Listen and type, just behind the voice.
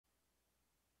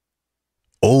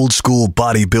Old School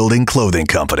Bodybuilding Clothing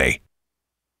Company.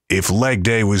 If leg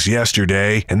day was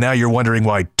yesterday and now you're wondering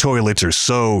why toilets are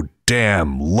so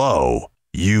damn low,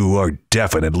 you are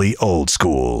definitely old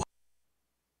school.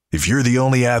 If you're the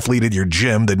only athlete at your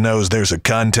gym that knows there's a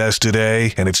contest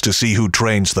today and it's to see who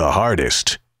trains the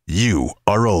hardest, you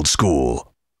are old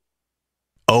school.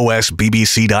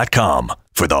 OSBBC.com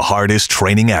for the hardest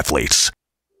training athletes.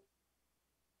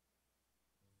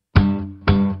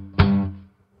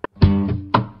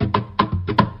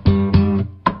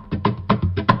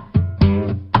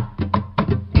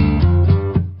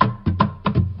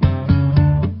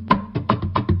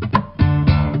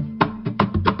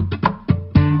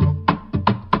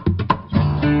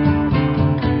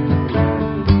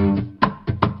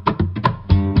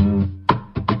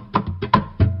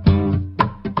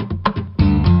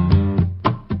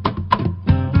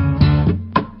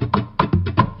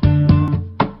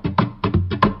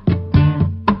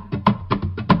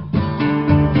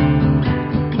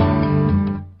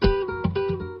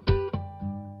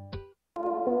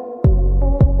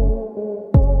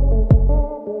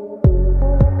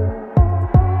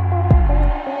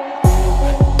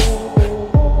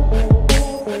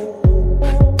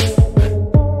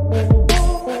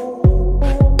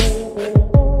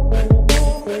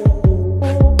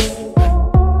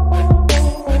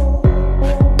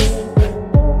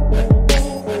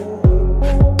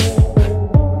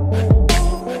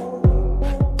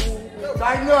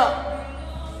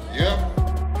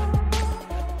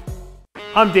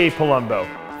 I'm Dave Palumbo,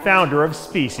 founder of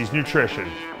Species Nutrition.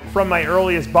 From my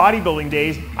earliest bodybuilding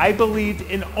days, I believed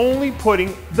in only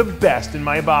putting the best in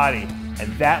my body,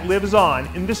 and that lives on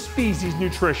in the Species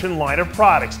Nutrition line of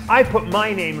products. I put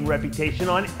my name and reputation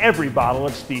on every bottle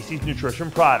of Species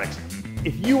Nutrition products.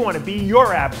 If you want to be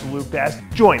your absolute best,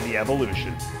 join the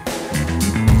evolution.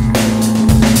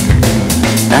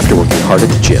 After working hard at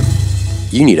the gym,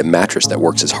 you need a mattress that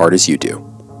works as hard as you do.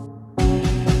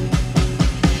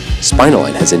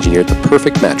 Spinalign has engineered the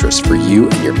perfect mattress for you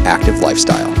and your active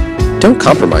lifestyle. Don't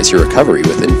compromise your recovery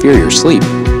with inferior sleep.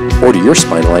 Order your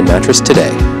Spinalign mattress today.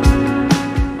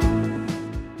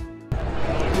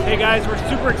 Hey guys, we're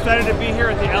super excited to be here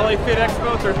at the LA Fit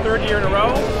Expo. It's our third year in a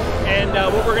row. And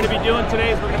what we're going to be doing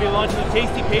today is we're going to be launching the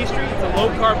Tasty Pastry. It's a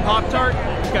low-carb Pop-Tart.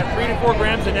 It's got 3 to 4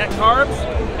 grams of net carbs.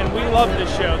 And we love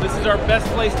this show. This is our best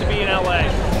place to be in LA.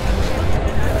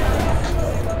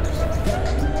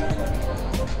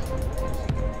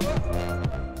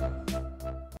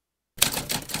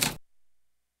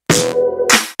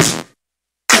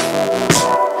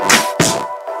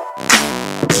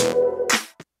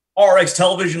 RX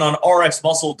Television on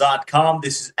RxMuscle.com.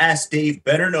 This is Ask Dave,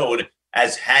 better known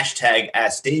as hashtag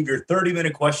Ask Dave, your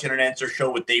 30-minute question and answer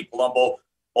show with Dave Palumbo.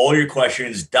 All your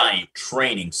questions, diet,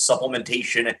 training,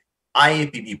 supplementation,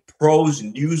 IFBB, pros,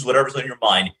 news, whatever's on your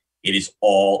mind, it is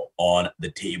all on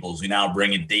the tables. We now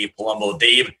bring in Dave Palumbo.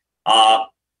 Dave,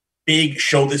 big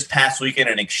show this past weekend,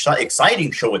 an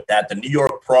exciting show at that. The New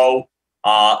York Pro,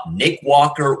 Nick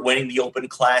Walker winning the open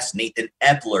class, Nathan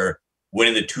Epler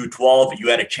winning the 212. You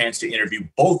had a chance to interview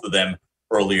both of them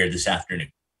earlier this afternoon.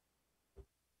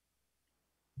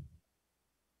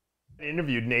 I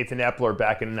interviewed Nathan Epler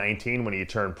back in 19 when he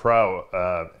turned pro,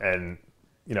 and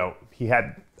you know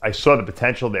I saw the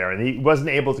potential there, and he wasn't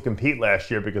able to compete last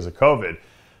year because of COVID,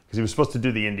 because he was supposed to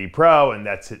do the Indy Pro, and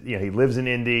that's it. You know, he lives in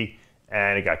Indy,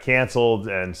 and it got canceled,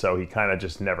 and so he kind of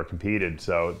just never competed.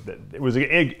 So it was an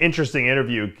interesting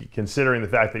interview considering the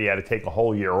fact that he had to take a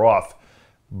whole year off.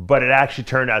 But it actually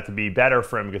turned out to be better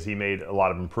for him because he made a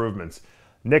lot of improvements.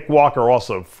 Nick Walker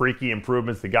also, freaky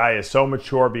improvements. The guy is so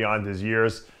mature beyond his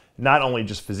years, not only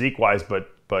just physique-wise, but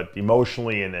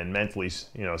emotionally and mentally,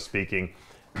 you know, speaking,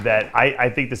 that I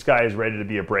think this guy is ready to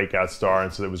be a breakout star,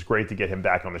 and so it was great to get him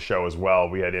back on the show as well.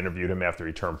 We had interviewed him after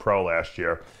he turned pro last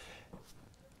year.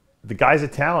 The guy's a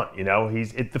talent, you know.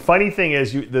 The funny thing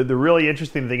is, the really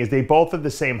interesting thing is they both are the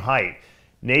same height.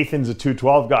 Nathan's a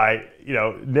 212 guy, you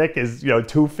know. Nick is, you know,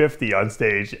 250 on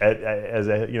stage as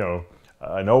a, you know,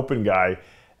 an open guy,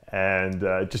 and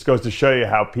it just goes to show you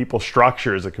how people's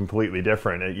structures are completely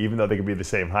different, even though they can be the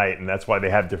same height, and that's why they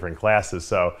have different classes.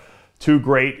 So, two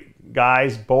great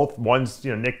guys, both one's,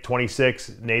 you know, Nick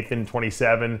 26, Nathan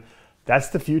 27. That's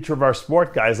the future of our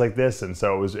sport, guys like this, and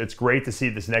so it's great to see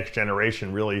this next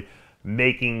generation really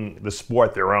making the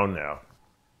sport their own now.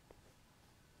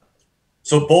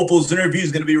 So both those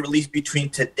interviews are going to be released between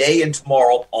today and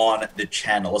tomorrow on the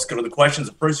channel. Let's go to the questions.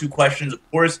 The first 2 questions, of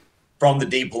course, from the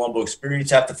Dave Palumbo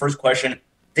Experience. After the first question,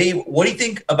 Dave, what do you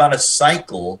think about a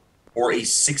cycle or a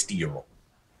 60-year-old?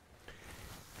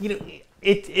 You know,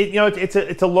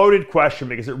 It's a loaded question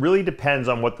because it really depends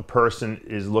on what the person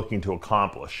is looking to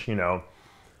accomplish.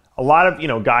 A lot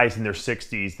of guys in their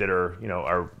 60s that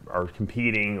are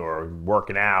competing or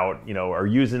working out, are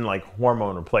using like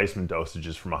hormone replacement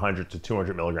dosages from 100 to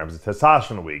 200 milligrams of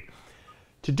testosterone a week.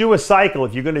 To do a cycle,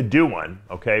 if you're going to do one,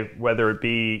 okay, whether it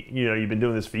be you've been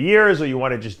doing this for years or you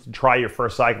want to just try your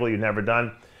first cycle you've never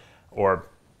done, or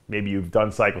maybe you've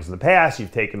done cycles in the past,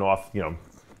 you've taken off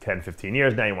 10, 15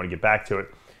 years, now you want to get back to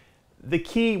it. The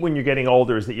key when you're getting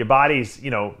older is that your body's,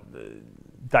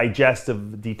 digestive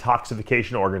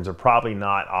detoxification organs are probably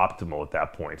not optimal at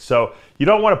that point. So you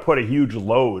don't want to put a huge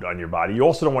load on your body. You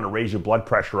also don't want to raise your blood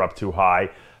pressure up too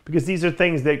high because these are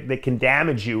things that can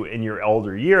damage you in your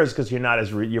older years because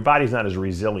your body's not as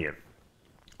resilient.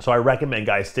 So I recommend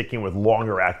guys sticking with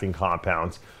longer acting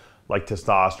compounds like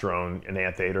testosterone,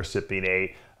 enanthate or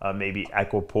cypionate, maybe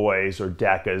equipoise or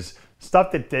decas,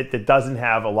 stuff that doesn't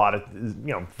have a lot of,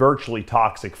 virtually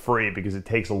toxic free because it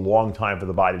takes a long time for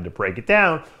the body to break it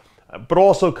down, but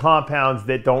also compounds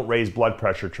that don't raise blood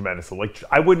pressure tremendously. Like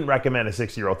I wouldn't recommend a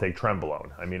 60-year-old take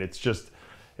Trenbolone. I mean, it's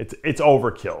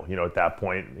overkill, at that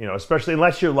point, especially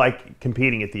unless you're like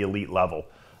competing at the elite level.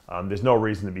 There's no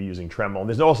reason to be using Trenbolone.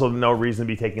 There's also no reason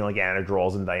to be taking like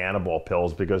anadrols and dianabol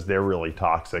pills because they're really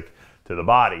toxic to the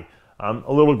body.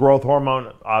 A little growth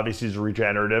hormone obviously is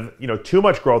regenerative. Too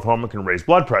much growth hormone can raise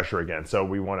blood pressure again. So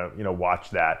we want to,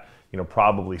 watch that.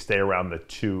 Probably stay around the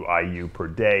 2 IU per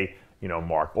day,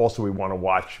 mark. Also, we want to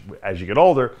watch as you get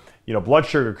older. Blood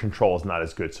sugar control is not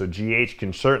as good. So GH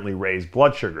can certainly raise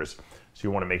blood sugars. So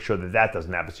you want to make sure that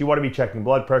doesn't happen. So you want to be checking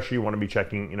blood pressure. You want to be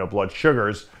checking, blood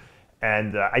sugars.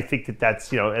 And I think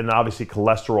that's, and obviously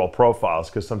cholesterol profiles,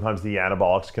 because sometimes the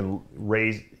anabolics can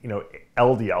raise,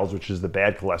 LDLs, which is the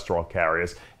bad cholesterol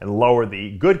carriers, and lower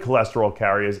the good cholesterol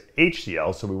carriers,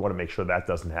 HDL. So we want to make sure that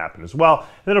doesn't happen as well.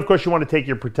 And then, of course, you want to take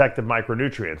your protective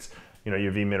micronutrients.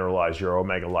 Your V-mineralize, your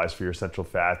omega-lize for your essential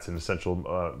fats and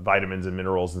essential vitamins and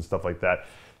minerals and stuff like that.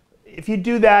 If you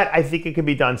do that, I think it can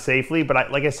be done safely.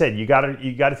 But like I said, you got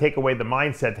to take away the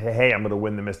mindset, hey, I'm going to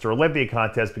win the Mr. Olympia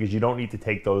contest, because you don't need to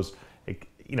take those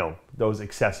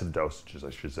excessive dosages,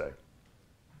 I should say.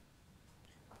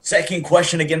 Second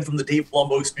question again from the Dave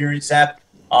Palumbo Experience app.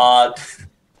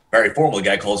 Very formal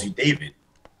guy calls you David.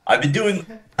 I've been doing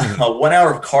 1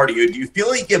 hour of cardio. Do you feel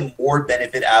like you get more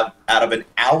benefit out of an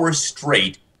hour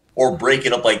straight, or break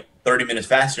it up like 30 minutes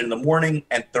faster in the morning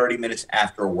and 30 minutes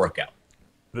after a workout?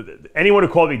 Anyone who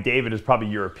called me David is probably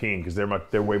European, because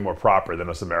they're way more proper than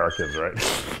us Americans, right?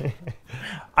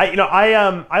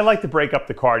 I like to break up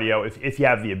the cardio if you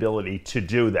have the ability to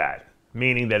do that.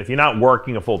 Meaning that if you're not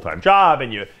working a full-time job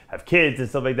and you have kids and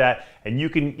stuff like that, and you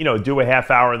can do a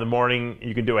half hour in the morning,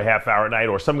 you can do a half hour at night,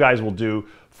 or some guys will do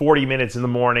 40 minutes in the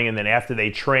morning, and then after they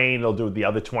train, they'll do the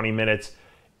other 20 minutes.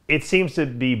 It seems to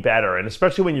be better, and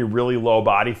especially when you're really low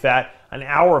body fat, an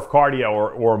hour of cardio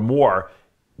or more,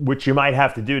 which you might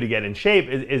have to do to get in shape,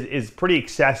 is pretty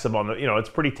excessive on the, it's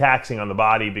pretty taxing on the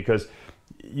body, because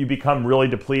you become really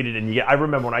depleted. And I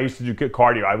remember when I used to do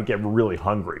cardio, I would get really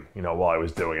hungry, while I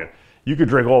was doing it. You could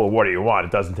drink all the water you want.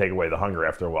 It doesn't take away the hunger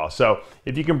after a while. So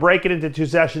if you can break it into 2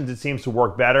 sessions, it seems to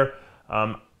work better.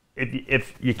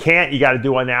 If you can't, you got to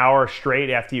do an hour straight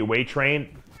after you weight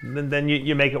train, then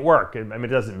you make it work. I mean, it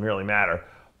doesn't really matter.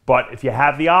 But if you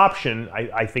have the option,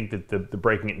 I think that the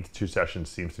breaking it into 2 sessions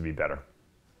seems to be better.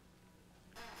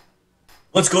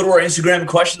 Let's go to our Instagram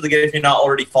questions. Again, if you're not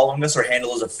already following us, our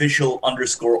handle is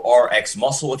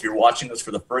official_RxMuscle. If you're watching us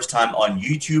for the first time on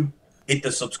YouTube, hit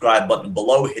the subscribe button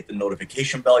below, hit the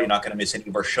notification bell. You're not going to miss any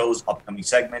of our shows, upcoming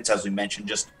segments. As we mentioned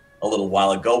just a little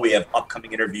while ago, we have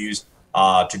upcoming interviews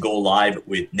to go live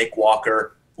with Nick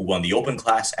Walker, who won the open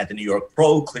class at the New York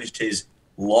Pro, clinched his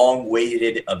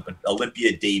long-awaited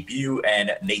Olympia debut,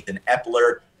 and Nathan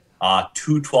Epler,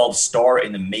 212 star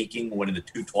in the making, winning the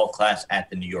 212 class at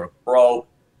the New York Pro.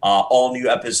 All new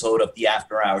episode of the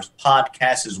After Hours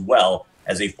podcast, as well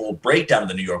as a full breakdown of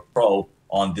the New York Pro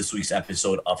on this week's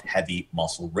episode of Heavy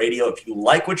Muscle Radio. If you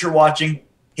like what you're watching,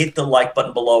 hit the like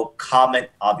button below, comment.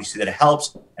 Obviously, that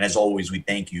helps. And as always, we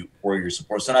thank you for your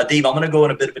support. So now, Dave, I'm going to go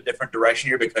in a bit of a different direction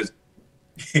here, because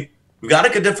we've got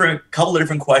a couple of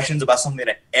different questions about something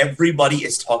that everybody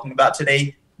is talking about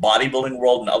today, bodybuilding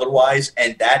world and otherwise,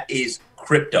 and that is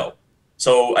crypto.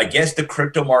 So I guess the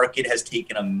crypto market has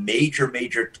taken a major,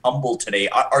 major tumble today.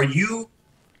 Are you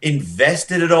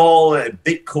invested at all in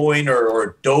Bitcoin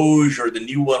or Doge, or the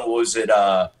new one, was it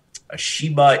a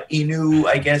Shiba Inu,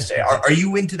 I guess? Are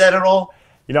you into that at all?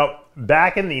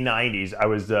 Back in the 90s, I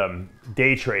was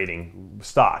day trading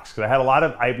stocks, because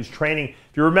I was training.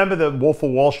 If you remember the Wolf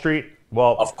of Wall Street,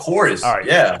 Well, of course. All right.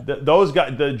 Yeah. Those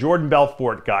guys, the Jordan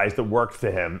Belfort guys that worked for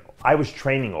him, I was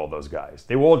training all those guys.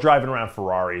 They were all driving around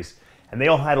Ferraris, and they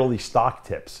all had all these stock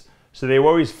tips. So they were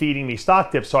always feeding me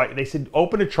stock tips. So they said,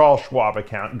 open a Charles Schwab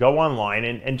account, go online,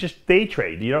 and just day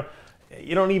trade. You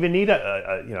don't even need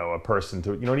a person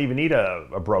to. You don't even need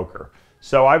a broker.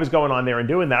 So I was going on there and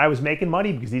doing that. I was making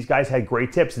money because these guys had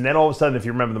great tips. And then all of a sudden, if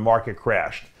you remember, the market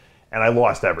crashed. And I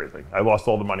lost everything. I lost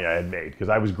all the money I had made because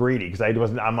I was greedy. Because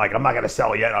I'm like, I'm not going to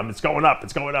sell yet. It's going up.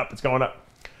 It's going up. It's going up.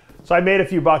 So I made a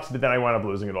few bucks, but then I wound up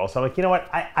losing it all. So I'm like, you know what?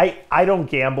 I don't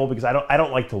gamble because I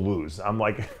don't like to lose. I'm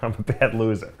a bad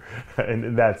loser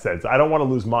in that sense. I don't want to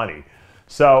lose money.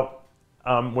 So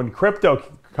when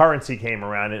cryptocurrency came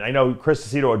around, and I know Chris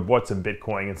Aceto had bought some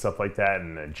Bitcoin and stuff like that,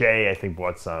 and Jay I think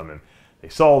bought some, and they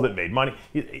sold it, made money.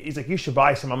 He's like, you should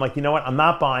buy some. I'm like, you know what? I'm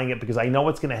not buying it because I know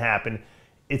what's going to happen.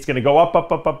 It's going to go up,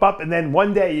 up, up, up, up, and then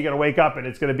one day you're going to wake up and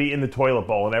it's going to be in the toilet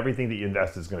bowl and everything that you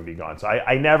invested is going to be gone. So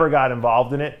I never got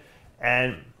involved in it,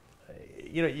 and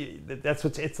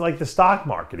it's like the stock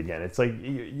market again. It's like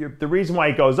the reason why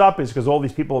it goes up is because all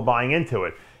these people are buying into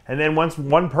it, and then once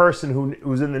one person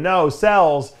who's in the know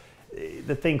sells,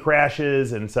 the thing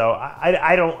crashes, and so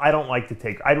I don't like to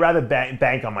take. I'd rather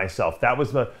bank on myself.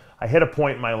 I hit a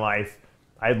point in my life.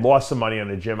 I had lost some money on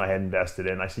the gym I had invested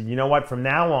in. I said, you know what? From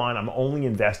now on, I'm only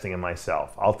investing in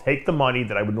myself. I'll take the money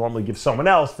that I would normally give someone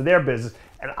else for their business,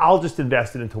 and I'll just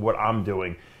invest it into what I'm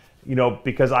doing.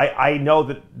 Because I know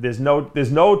that there's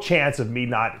no chance of me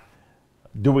not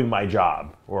doing my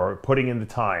job or putting in the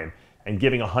time and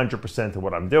giving 100% to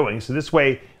what I'm doing. So this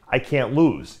way, I can't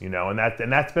lose. And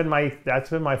that's been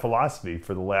my philosophy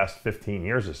for the last 15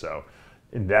 years or so.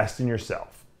 Invest in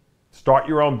yourself. Start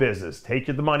your own business. Take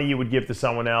the money you would give to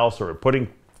someone else or putting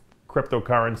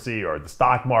cryptocurrency or the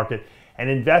stock market and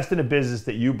invest in a business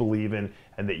that you believe in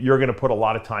and that you're going to put a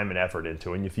lot of time and effort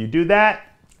into. And if you do that,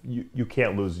 you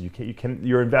can't lose.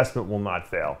 Your investment will not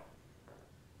fail.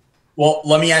 Well,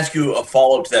 let me ask you a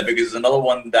follow-up to that because it's another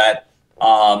one that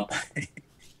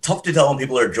tough to tell when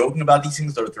people are joking about these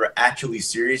things or if they're actually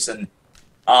serious. And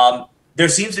there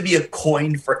seems to be a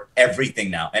coin for everything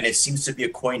now, and it seems to be a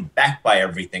coin backed by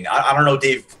everything. I don't know,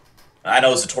 Dave. I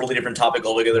know it's a totally different topic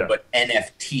altogether, but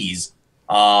NFTs.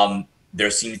 There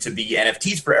seem to be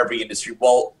NFTs for every industry.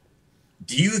 Well,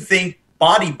 do you think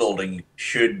bodybuilding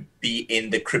should be in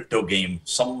the crypto game?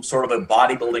 Some sort of a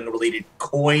bodybuilding-related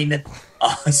coin?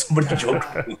 Somebody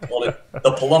jokingly called it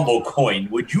the Palumbo coin.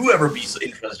 Would you ever be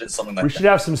interested in something like that? We should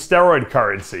have some steroid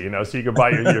currency, so you can buy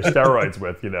your steroids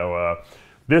with,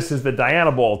 This is the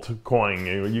Dianabol coin.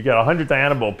 You get 100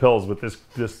 Dianabol pills with this.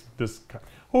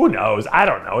 Who knows? I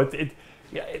don't know.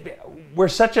 We're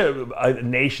such a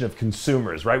nation of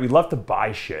consumers, right? We love to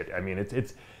buy shit. I mean,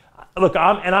 look.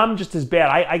 I'm just as bad.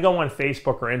 I go on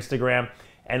Facebook or Instagram,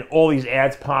 and all these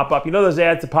ads pop up. Those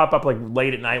ads that pop up like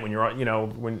late at night when you're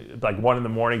on, when like 1 in the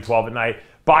morning, 12 at night.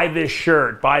 Buy this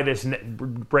shirt. Buy this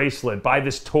bracelet. Buy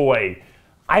this toy.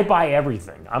 I buy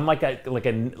everything. I'm like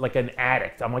an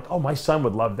addict. I'm like, oh, my son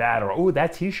would love that, or oh,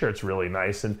 that T-shirt's really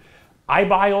nice, and I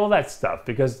buy all that stuff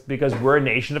because we're a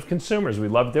nation of consumers. We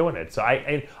love doing it. So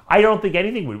I don't think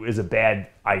anything is a bad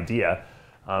idea.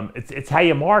 It's how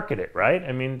you market it, right?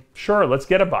 I mean, sure, let's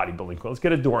get a bodybuilding coin. Let's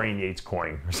get a Dorian Yates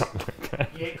coin or something like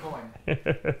that. Yates coin.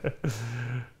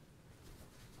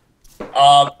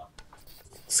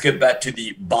 Let's get back to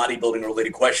the bodybuilding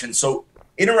related question. So,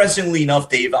 interestingly enough,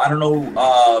 Dave, I don't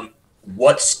know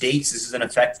what states this is in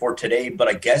effect for today, but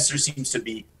I guess there seems to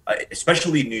be,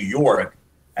 especially New York,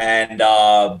 and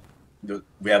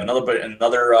we have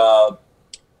another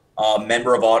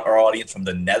member of our audience from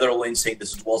the Netherlands saying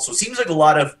this as well. So it seems like a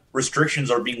lot of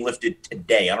restrictions are being lifted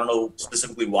today. I don't know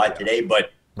specifically why today,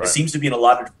 but it seems to be in a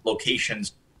lot of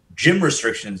locations. Gym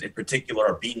restrictions in particular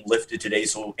are being lifted today.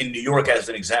 So in New York, as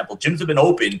an example, gyms have been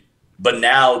open, but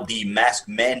now the mask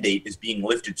mandate is being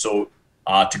lifted. So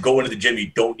to go into the gym,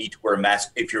 you don't need to wear a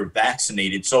mask if you're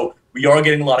vaccinated. So we are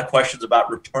getting a lot of questions about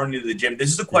returning to the gym.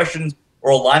 This is a question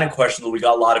or a line of questions that we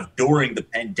got a lot of during the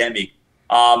pandemic.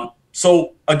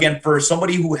 So again, for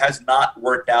somebody who has not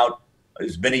worked out,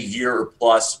 it's been a year or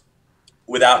plus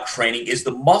without training, is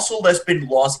the muscle that's been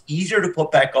lost easier to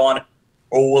put back on,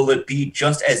 or will it be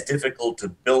just as difficult to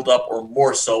build up or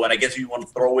more so? And I guess you want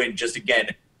to throw in just, again,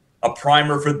 a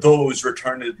primer for those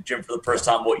returning to the gym for the first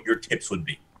time, what your tips would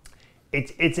be.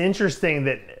 It's interesting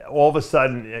that all of a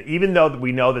sudden, even though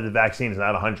we know that the vaccine is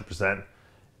not 100%,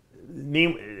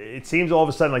 it seems all of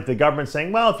a sudden like the government's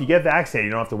saying, well, if you get vaccinated,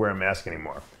 you don't have to wear a mask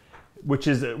anymore, which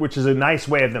is a nice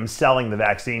way of them selling the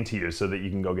vaccine to you so that you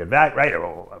can go get right?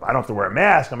 Well, I don't have to wear a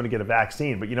mask, I'm going to get a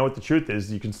vaccine. But you know what the truth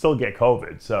is? You can still get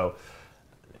COVID. So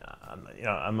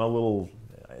I'm a little,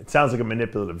 it sounds like a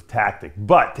manipulative tactic.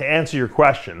 But to answer your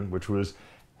question, which was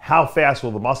how fast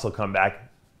will the muscle come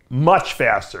back? Much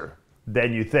faster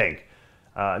than you think.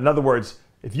 In other words,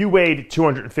 if you weighed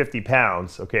 250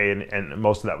 pounds, okay, and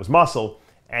most of that was muscle,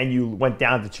 and you went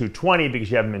down to 220 because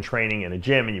you haven't been training in a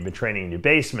gym and you've been training in your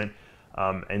basement,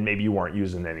 and maybe you weren't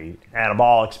using any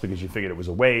anabolics because you figured it was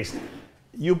a waste,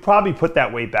 you'll probably put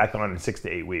that weight back on in 6 to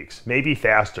 8 weeks, maybe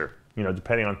faster,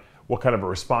 depending on what kind of a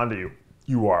responder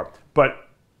you are. But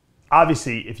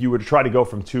obviously, if you were to try to go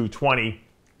from 220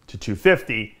 to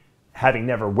 250, having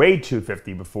never weighed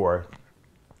 250 before,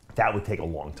 that would take a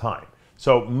long time.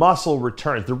 So muscle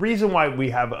returns. The reason why we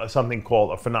have something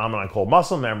called a phenomenon called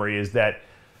muscle memory is that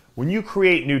when you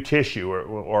create new tissue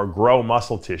or grow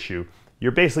muscle tissue,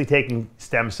 you're basically taking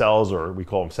stem cells, or we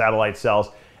call them satellite cells,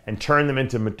 and turn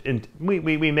them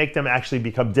we make them actually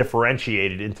become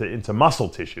differentiated into muscle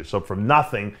tissue. So from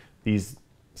nothing, these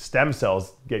stem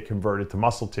cells get converted to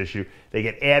muscle tissue. They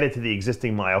get added to the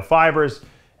existing myofibers,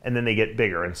 and then they get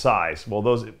bigger in size. Well,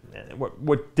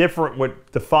 what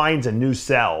defines a new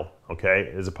cell,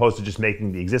 okay, as opposed to just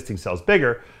making the existing cells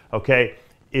bigger, okay,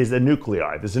 is a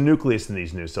nuclei. There's a nucleus in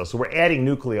these new cells. So we're adding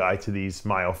nuclei to these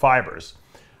myofibers.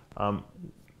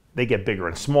 They get bigger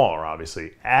and smaller,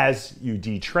 obviously. As you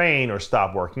detrain or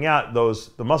stop working out,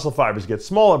 the muscle fibers get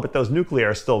smaller, but those nuclei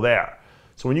are still there.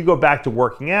 So when you go back to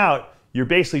working out, you're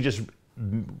basically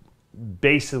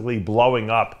blowing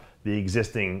up the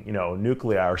existing,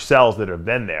 nuclei or cells that have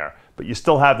been there, but you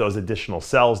still have those additional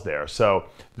cells there. So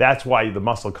that's why the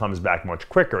muscle comes back much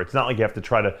quicker. It's not like you have to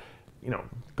try to,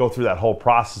 go through that whole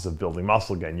process of building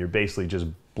muscle again. You're basically just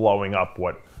blowing up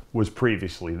what was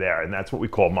previously there, and that's what we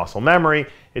call muscle memory.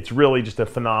 It's really just a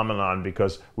phenomenon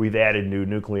because we've added new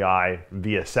nuclei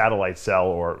via satellite cell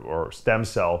or stem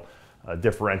cell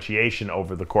differentiation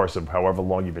over the course of however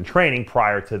long you've been training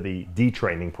prior to the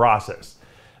detraining process.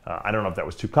 I don't know if that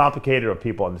was too complicated or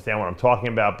people understand what I'm talking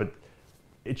about, but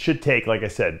it should take, like I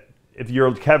said, if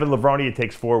you're Kevin Levrone, it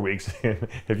takes 4 weeks.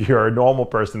 If you're a normal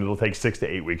person, it'll take 6 to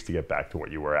 8 weeks to get back to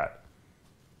what you were at.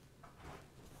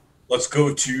 Let's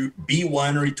go to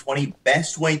B120.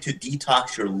 Best way to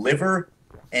detox your liver,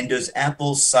 and does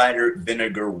apple cider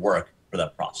vinegar work for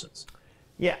that process?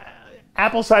 Yeah,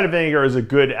 apple cider vinegar is a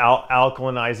good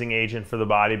alkalinizing agent for the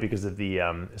body because of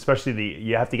especially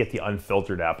you have to get the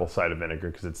unfiltered apple cider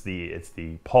vinegar because it's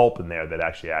the pulp in there that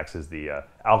actually acts as the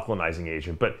alkalinizing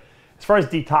agent. But as far as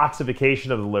detoxification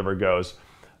of the liver goes,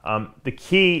 the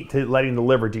key to letting the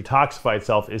liver detoxify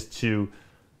itself is to,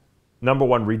 number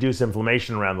one, reduce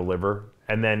inflammation around the liver,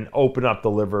 and then open up the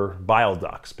liver bile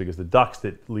ducts, because the ducts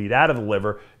that lead out of the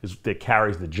liver that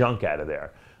carries the junk out of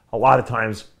there. A lot of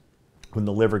times when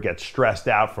the liver gets stressed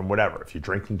out from whatever, if you're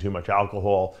drinking too much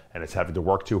alcohol and it's having to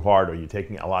work too hard, or you're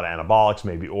taking a lot of anabolics,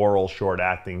 maybe oral,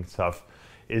 short-acting stuff,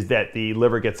 is that the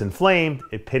liver gets inflamed,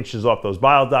 it pinches off those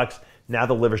bile ducts. Now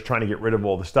the liver's trying to get rid of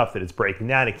all the stuff that it's breaking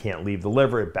down. It can't leave the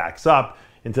liver, it backs up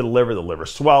into the liver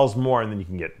swells more, and then you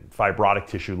can get fibrotic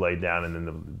tissue laid down, and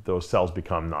then those cells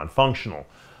become non-functional.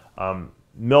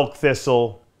 Milk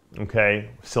thistle, okay,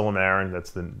 silymarin,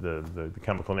 that's the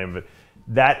chemical name of it,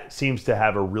 that seems to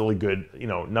have a really good,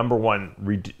 number one,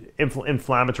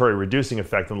 inflammatory reducing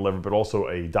effect on the liver, but also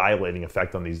a dilating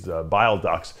effect on these bile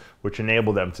ducts, which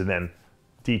enable them to then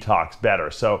detox better.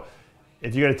 So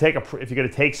if you're going to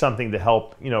take something to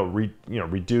help,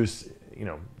 reduce,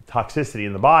 toxicity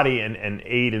in the body and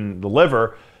aid in the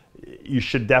liver, you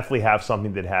should definitely have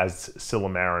something that has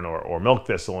silymarin or milk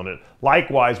thistle in it.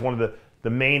 Likewise, one of the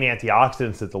main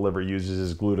antioxidants that the liver uses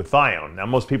is glutathione. Now,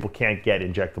 most people can't get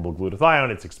injectable glutathione.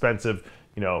 It's expensive.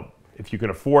 If you can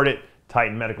afford it,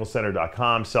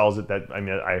 TitanMedicalCenter.com sells it.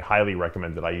 I highly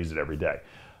recommend that. I use it every day.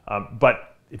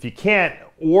 But if you can't,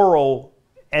 oral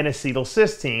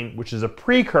N-acetylcysteine, which is a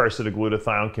precursor to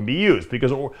glutathione, can be used,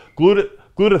 because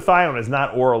glutathione is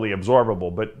not orally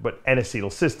absorbable, but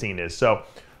N-acetylcysteine is. So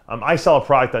I sell a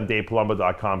product on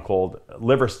DavePalumbo.com called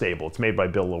Liver Stable. It's made by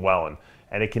Bill Llewellyn,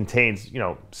 and it contains,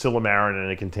 silymarin, and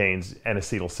it contains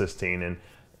N-acetylcysteine. And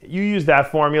you use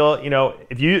that formula.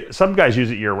 Some guys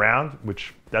use it year round,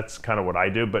 which that's kind of what I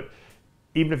do. But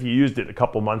even if you used it a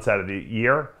couple months out of the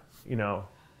year,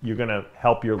 you're going to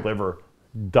help your liver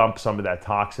dump some of that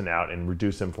toxin out and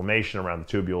reduce inflammation around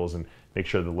the tubules and make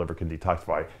sure the liver can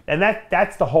detoxify. And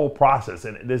that's the whole process.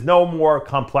 And there's no more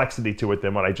complexity to it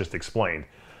than what I just explained.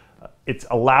 It's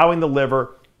allowing the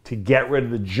liver to get rid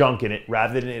of the junk in it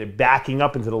rather than it backing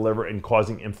up into the liver and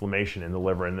causing inflammation in the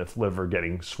liver and the liver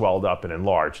getting swelled up and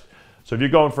enlarged. So if you're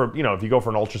going for, if you go for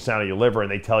an ultrasound of your liver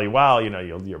and they tell you, wow,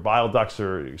 your bile ducts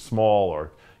are small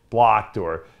or blocked,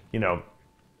 or,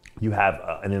 you have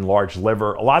an enlarged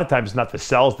liver. A lot of times it's not the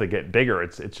cells that get bigger,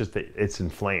 it's just that it's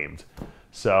inflamed.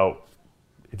 So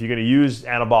if you're going to use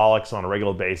anabolics on a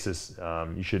regular basis,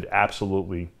 you should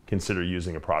absolutely consider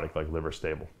using a product like Liver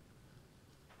Stable.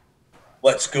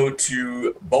 Let's go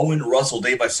to Bowen Russell.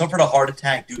 Dave, I suffered a heart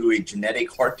attack due to a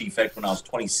genetic heart defect when I was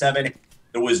 27.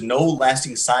 There was no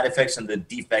lasting side effects and the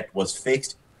defect was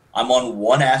fixed. I'm on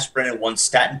 1 aspirin and 1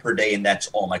 statin per day, and that's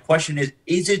all. My question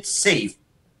is it safe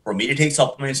for me to take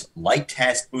supplements like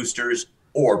test boosters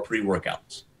or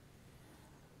pre-workouts?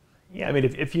 Yeah, I mean,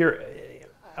 if you're,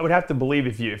 I would have to believe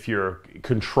if you're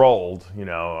controlled, and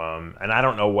I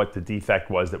don't know what the defect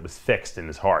was that was fixed in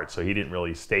his heart, so he didn't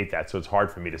really state that, so it's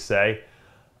hard for me to say.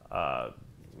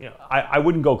 I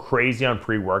wouldn't go crazy on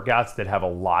pre-workouts that have a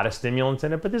lot of stimulants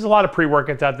in it, but there's a lot of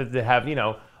pre-workouts out there that have,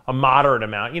 a moderate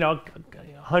amount.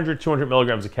 100, 200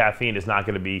 milligrams of caffeine is not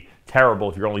going to be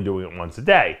terrible if you're only doing it once a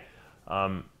day.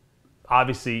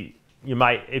 Obviously, you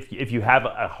might, if you have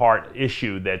a heart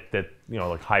issue that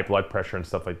like high blood pressure and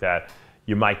stuff like that,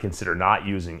 you might consider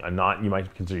using a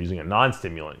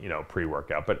non-stimulant,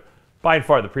 pre-workout. But by and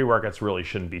far, the pre-workouts really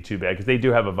shouldn't be too bad because they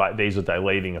do have a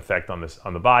vasodilating effect on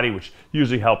the body, which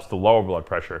usually helps to lower blood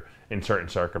pressure in certain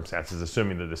circumstances,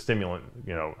 assuming that the stimulant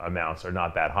amounts are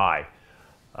not that high.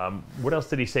 What else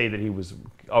did he say that he was?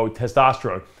 Oh,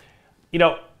 testosterone.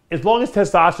 As long as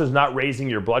testosterone is not raising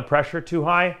your blood pressure too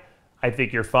high, I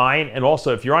think you're fine. And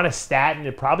also, if you're on a statin,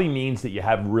 it probably means that you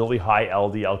have really high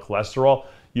LDL cholesterol.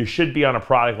 You should be on a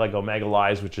product like Omega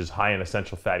Lyse, which is high in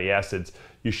essential fatty acids.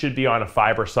 You should be on a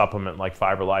fiber supplement like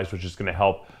Fiber Lyse, which is going to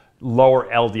help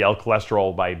lower LDL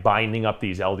cholesterol by binding up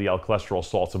these LDL cholesterol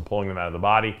salts and pulling them out of the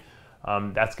body.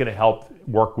 That's going to help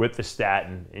work with the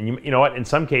statin. And you know what? In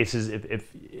some cases,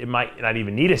 if it might not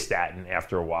even need a statin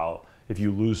after a while, if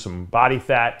you lose some body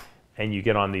fat and you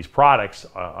get on these products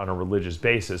on a religious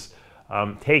basis,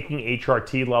 taking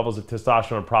HRT levels of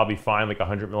testosterone are probably fine, like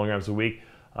 100 milligrams a week.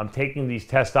 Taking these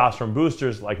testosterone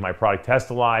boosters, like my product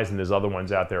Testalize, and there's other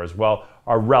ones out there as well,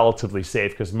 are relatively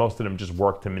safe because most of them just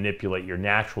work to manipulate your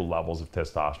natural levels of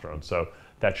testosterone. So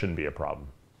that shouldn't be a problem.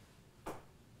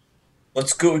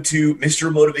 Let's go to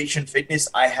Mr. Motivation Fitness.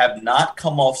 I have not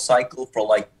come off cycle for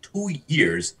like 2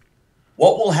 years.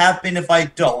 What will happen if I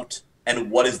don't,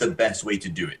 and what is the best way to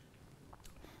do it?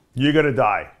 You're going to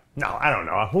die. No, I don't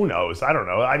know. Who knows? I don't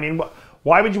know. I mean,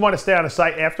 why would you want to stay on a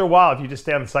cycle? After a while, if you just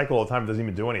stay on the cycle all the time, it doesn't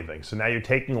even do anything. So now you're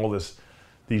taking all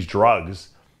these drugs,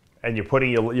 and you're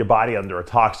putting your body under a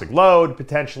toxic load,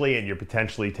 potentially, and you're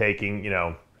potentially taking,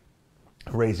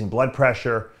 raising blood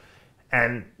pressure,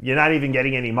 and you're not even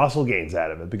getting any muscle gains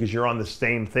out of it because you're on the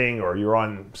same thing or you're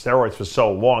on steroids for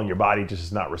so long, your body just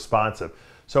is not responsive.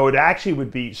 So it actually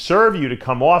would serve you to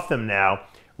come off them now,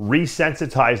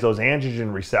 resensitize those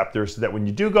androgen receptors so that when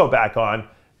you do go back on,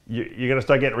 you're going to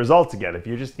start getting results again. If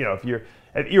you're just, if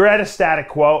you're at a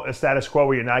status quo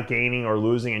where you're not gaining or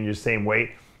losing and you're the same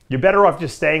weight, you're better off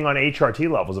just staying on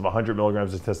HRT levels of 100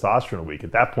 milligrams of testosterone a week.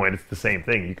 At that point, it's the same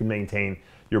thing. You can maintain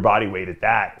your body weight at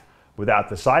that without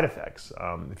the side effects.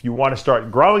 If you want to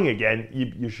start growing again,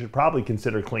 you should probably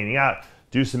consider cleaning out.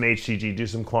 Do some HCG, do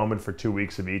some Clomid for 2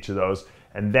 weeks of each of those,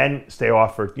 and then stay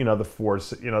off for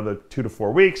the 2 to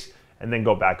 4 weeks, and then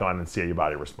go back on and see how your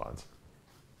body responds.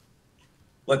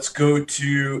 Let's go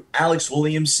to Alex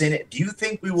Williamson. Do you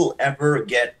think we will ever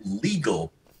get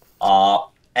legal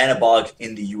anabolic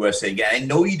in the USA again? I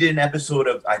know you did an episode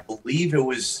of, I believe it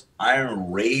was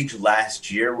Iron Rage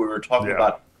last year. We were talking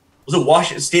about, was it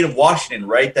Washington, state of Washington,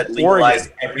 right? That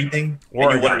legalized everything.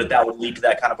 And you wondered if that would lead to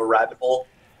that kind of a rabbit hole.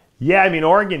 Yeah, I mean,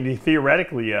 Oregon,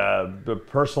 theoretically, the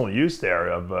personal use there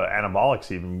of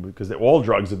anabolics, even because all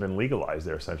drugs have been legalized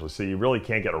there essentially, so you really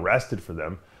can't get arrested for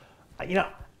them.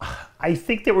 I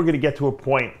think that we're going to get to a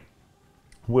point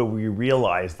where we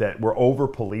realize that we're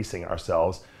over-policing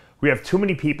ourselves. We have too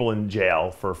many people in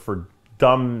jail for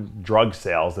dumb drug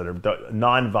sales that are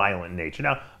non-violent in nature.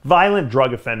 Now, violent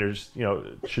drug offenders,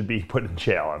 should be put in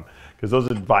jail because those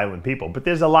are violent people. But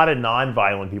there's a lot of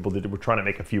non-violent people that were trying to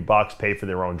make a few bucks, pay for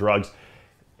their own drugs.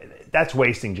 That's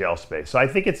wasting jail space. So I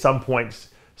think at some point,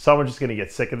 someone's just going to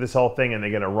get sick of this whole thing, and they're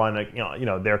going to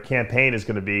run their campaign is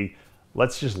going to be,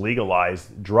 let's just legalize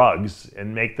drugs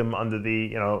and make them under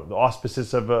the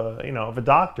auspices of a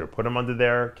doctor. Put them under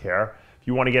their care. If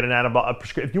you want to get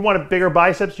if you want bigger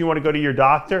biceps, you want to go to your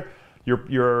doctor,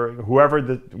 your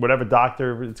whatever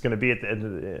doctor it's going to be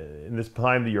in this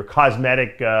time, your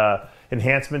cosmetic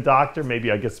enhancement doctor,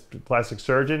 maybe I guess plastic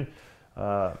surgeon.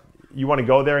 You want to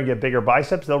go there and get bigger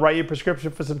biceps, they'll write you a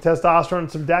prescription for some testosterone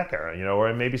and some Deca,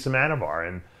 or maybe some Anavar.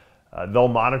 And They'll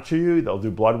monitor you, they'll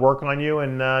do blood work on you,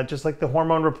 and just like the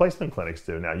hormone replacement clinics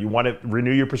do. Now, you want to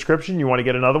renew your prescription, you want to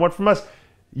get another one from us,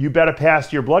 you better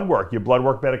pass your blood work. Your blood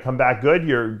work better come back good,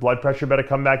 your blood pressure better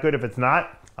come back good. If it's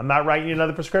not, I'm not writing you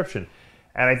another prescription.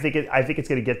 And I think it's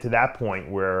going to get to that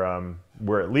point where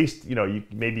at least,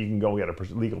 maybe you can go get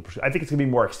a legal prescription. I think it's going to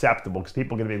be more acceptable because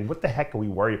people are going to be, what the heck are we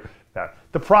worried about?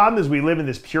 The problem is we live in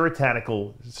this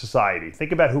puritanical society.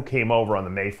 Think about who came over on the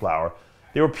Mayflower.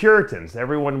 They were Puritans.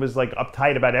 Everyone was like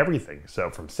uptight about everything. So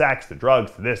from sex to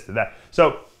drugs to this to that.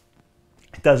 So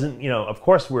it doesn't, of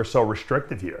course we're so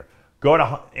restrictive here. Go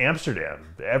to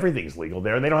Amsterdam. Everything's legal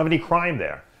there and they don't have any crime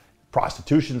there.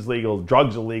 Prostitution's legal,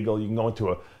 drugs are legal. You can go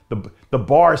into the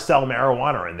bars sell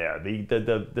marijuana in there.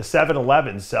 The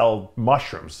 7-Elevens sell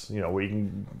mushrooms, where you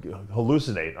can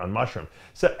hallucinate on mushrooms.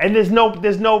 So, and there's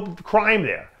no crime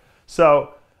there.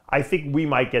 So I think we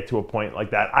might get to a point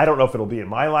like that. I don't know if it'll be in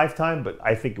my lifetime, but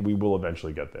I think we will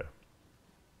eventually get there.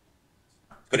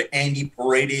 Go to Andy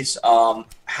Paredes.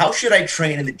 How should I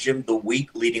train in the gym the week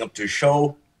leading up to a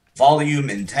show? Volume,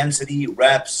 intensity,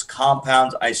 reps,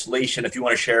 compounds, isolation. If you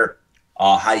want to share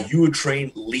how you would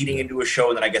train leading into a show,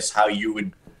 and then I guess how you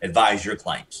would advise your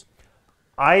clients.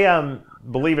 I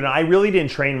believe it. I really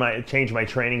didn't change my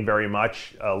training very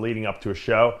much leading up to a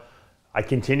show. I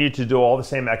continued to do all the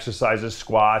same exercises,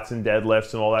 squats and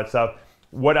deadlifts and all that stuff.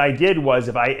 What I did was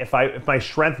if my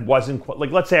strength wasn't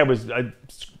like, let's say I was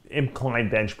incline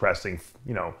bench pressing,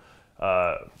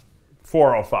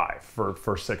 405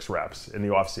 for 6 reps in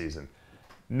the off season.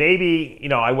 Maybe,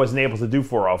 I wasn't able to do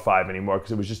 405 anymore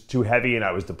because it was just too heavy and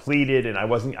I was depleted and I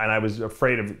was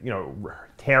afraid of,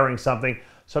 tearing something.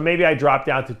 So maybe I dropped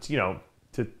down to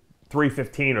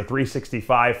 315 or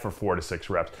 365 for 4 to 6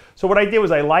 reps. So what I did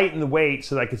was I lightened the weight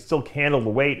so that I could still handle the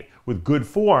weight with good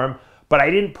form, but I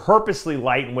didn't purposely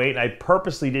lighten weight and I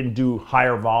purposely didn't do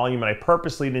higher volume and I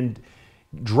purposely didn't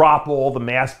drop all the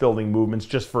mass building movements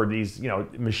just for these,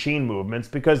 machine movements,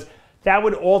 because that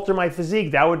would alter my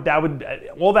physique. That would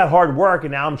all that hard work,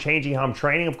 and now I'm changing how I'm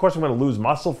training. Of course, I'm going to lose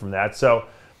muscle from that. So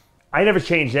I never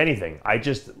changed anything. I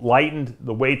just lightened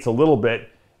the weights a little bit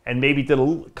and maybe did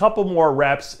a couple more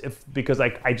reps because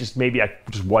I just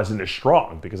wasn't as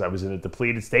strong because I was in a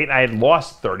depleted state and I had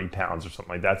lost 30 pounds or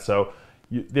something like that. So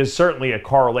there's certainly a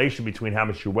correlation between how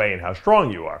much you weigh and how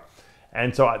strong you are.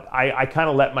 And so I kind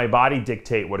of let my body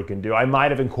dictate what it can do. I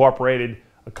might have incorporated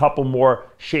a couple more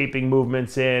shaping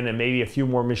movements in and maybe a few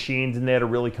more machines in there to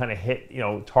really kind of hit,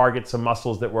 target some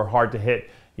muscles that were hard to hit,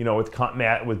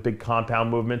 with big compound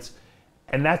movements.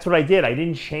 And that's what I did. I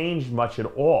didn't change much at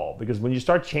all because when you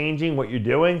start changing what you're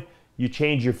doing, you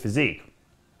change your physique.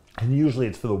 And usually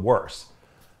it's for the worse.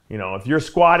 If you're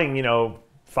squatting,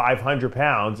 500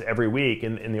 pounds every week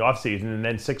in the off season, and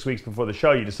then 6 weeks before the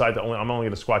show, you decide I'm only going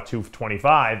to squat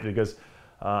 225 because,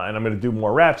 and I'm going to do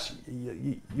more reps,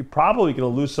 you're probably going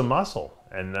to lose some muscle.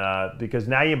 And because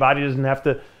now your body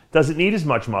doesn't need as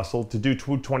much muscle to do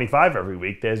 225 every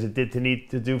week as it did to need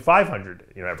to do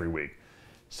 500, every week.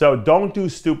 So don't do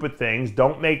stupid things.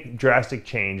 Don't make drastic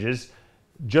changes.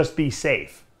 Just be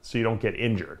safe so you don't get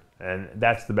injured. And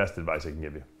that's the best advice I can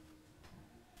give you.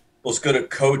 Let's go to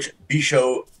Coach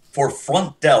Bisho. For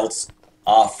front delts,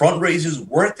 front raises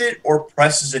worth it or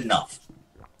press is enough?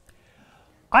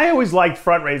 I always liked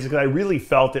front raises because I really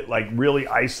felt it really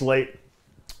isolate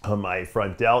on my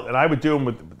front delt. And I would do them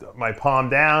with my palm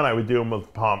down. I would do them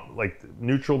with palm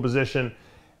neutral position.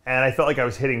 And I felt like I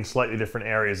was hitting slightly different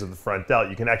areas of the front delt.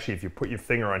 You can actually, if you put your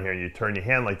finger on here and you turn your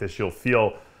hand like this, you'll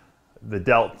feel the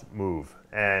delt move.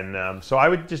 And so I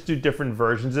would just do different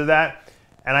versions of that.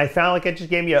 And I found like it just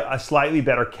gave me a slightly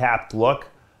better capped look.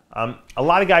 A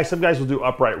lot of guys, some guys will do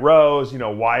upright rows,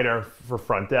 wider for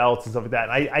front delts and stuff like that.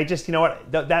 And I just,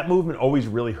 that movement always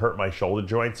really hurt my shoulder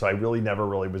joint. So I really never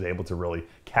really was able to really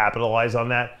capitalize on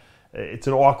that. It's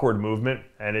an awkward movement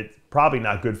and it's probably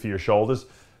not good for your shoulders.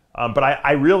 But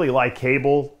I really like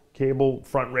cable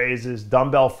front raises,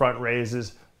 dumbbell front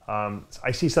raises.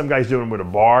 I see some guys doing with a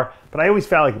bar, but I always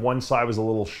felt like one side was a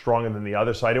little stronger than the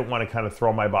other, so I didn't want to kind of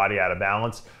throw my body out of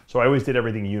balance. So I always did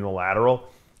everything unilateral,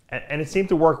 and it seemed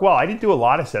to work well. I didn't do a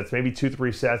lot of sets, maybe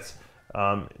 2-3 sets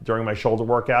during my shoulder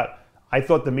workout. I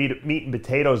thought the meat and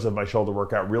potatoes of my shoulder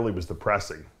workout really was the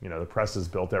pressing. The presses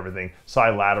built everything,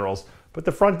 side laterals. But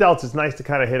the front delts, it's nice to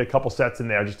kind of hit a couple sets in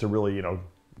there just to really,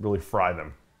 really fry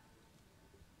them.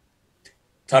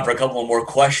 Time for a couple more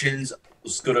questions.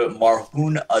 Let's go to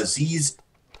Marhoon Aziz.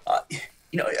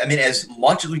 As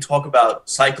much as we talk about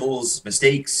cycles,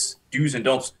 mistakes, do's and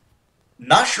don'ts,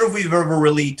 not sure if we've ever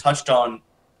really touched on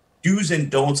do's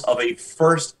and don'ts of a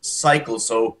first cycle.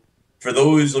 So for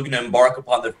those looking to embark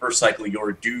upon their first cycle,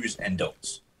 your do's and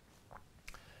don'ts.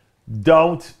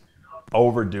 Don't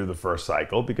overdo the first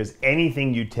cycle, because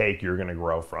anything you take, you're going to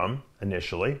grow from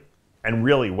initially, and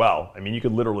really well. I mean, you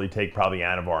could literally take probably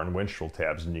Anavar and Winstrol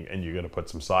tabs, and you're going to put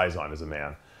some size on as a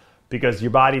man, because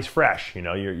your body's fresh. You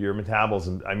know, your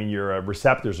metabolism. I mean, your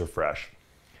receptors are fresh.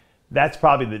 That's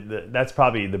probably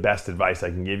the best advice I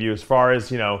can give you. As far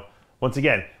as, you know, once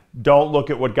again, don't look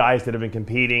at what guys that have been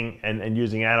competing and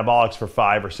using anabolics for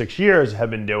 5 or 6 years have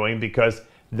been doing, because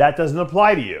that doesn't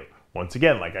apply to you. Once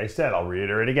again, like I said, I'll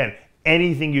reiterate again,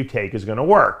 anything you take is going to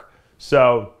work.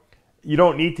 So you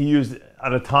don't need to use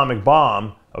an atomic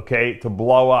bomb, okay, to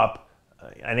blow up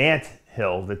an ant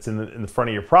hill that's in the front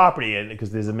of your property, and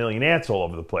because there's a million ants all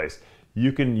over the place.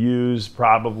 You can use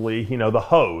probably, you know, the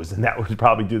hose, and that would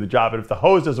probably do the job. And if the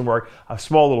hose doesn't work, a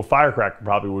small little firecracker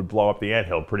probably would blow up the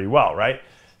anthill pretty well, right?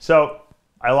 So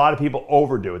a lot of people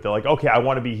overdo it. They're like, okay, I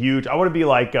want to be huge. I want to be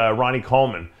like Ronnie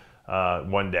Coleman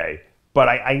one day, but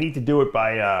I need to do it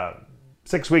by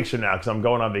 6 weeks from now because I'm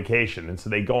going on vacation. And so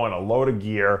they go on a load of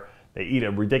gear, they eat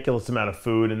a ridiculous amount of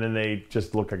food, and then they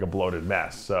just look like a bloated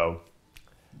mess. So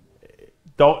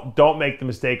don't make the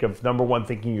mistake of, number one,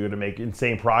 thinking you're going to make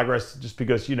insane progress just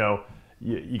because, you know,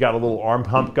 you got a little arm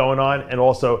pump going on. And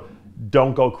also,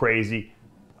 don't go crazy.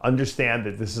 Understand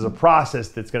that this is a process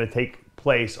that's going to take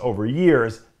place over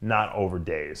years, not over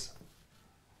days.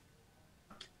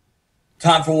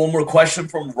 Time for one more question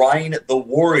from Ryan the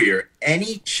Warrior.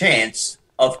 Any chance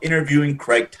of interviewing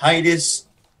Craig Titus?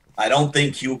 I don't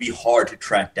think he will be hard to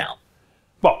track down.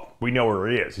 Well, we know where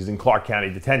he is. He's in Clark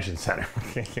County Detention Center.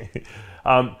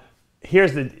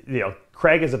 Here's the deal.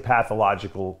 Craig is a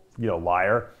pathological, you know,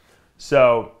 liar.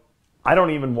 So I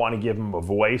don't even want to give him a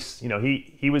voice. You know,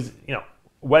 he was, you know,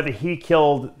 whether he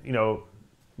killed, you know,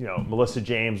 Melissa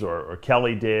James or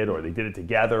Kelly did, or they did it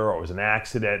together, or it was an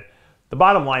accident. The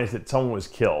bottom line is that someone was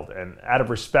killed. And out of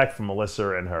respect for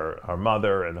Melissa and her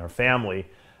mother and her family,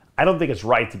 I don't think it's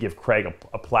right to give Craig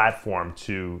a platform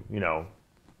to, you know,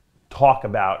 talk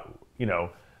about, you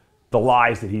know, the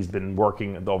lies that he's been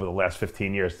working over the last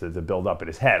 15 years to build up in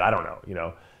his head. I don't know, you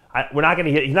know.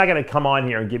 He's not going to come on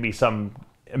here and give me some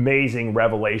amazing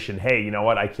revelation. Hey, you know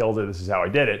what? I killed her. This is how I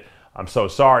did it. I'm so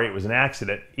sorry. It was an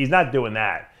accident. He's not doing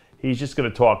that. He's just going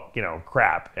to talk, you know,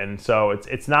 crap. And so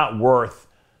it's not worth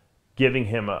giving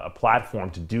him a platform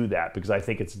to do that, because I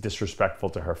think it's disrespectful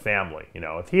to her family. You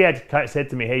know, if he had said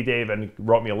to me, hey, Dave, and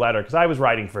wrote me a letter, because I was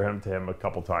writing to him a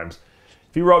couple times.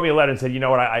 If he wrote me a letter and said, you know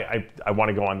what, I want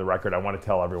to go on the record. I want to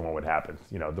tell everyone what happened.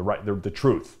 You know, the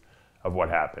truth of what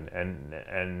happened.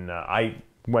 And I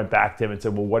went back to him and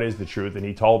said, well, what is the truth? And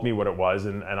he told me what it was.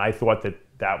 And I thought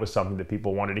that was something that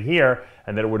people wanted to hear,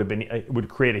 and that it would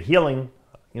create a healing,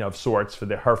 you know, of sorts for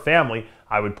her family.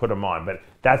 I would put him on, but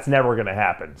that's never going to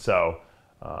happen. So,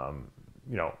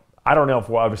 you know, I don't know if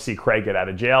we'll ever see Craig get out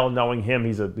of jail. Knowing him,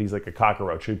 he's like a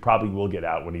cockroach. He probably will get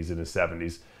out when he's in his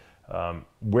 70s.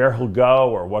 Where he'll go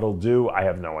or what he'll do, I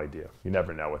have no idea. You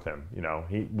never know with him. You know,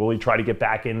 will he try to get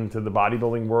back into the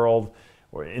bodybuilding world,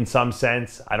 or in some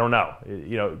sense? I don't know.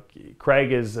 You know,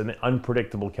 Craig is an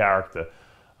unpredictable character.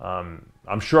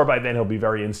 I'm sure by then he'll be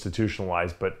very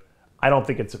institutionalized, but I don't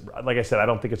think it's, like I said, I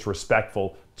don't think it's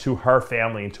respectful to her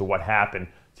family and to what happened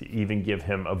to even give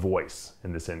him a voice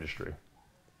in this industry.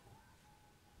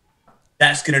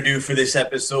 That's going to do for this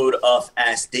episode of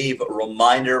Ask Dave. A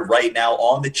reminder, right now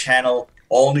on the channel,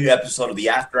 all new episode of the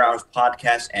After Hours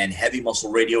podcast and Heavy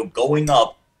Muscle Radio going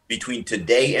up between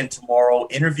today and tomorrow.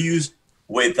 Interviews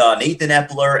with Nathan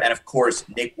Epler and, of course,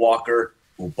 Nick Walker,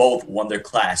 who both won their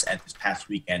class at this past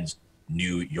weekend's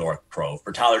New York Pro.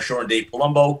 For Tyler Shore and Dave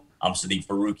Palumbo, I'm Sadiq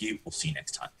Faruqi. We'll see you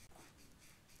next time.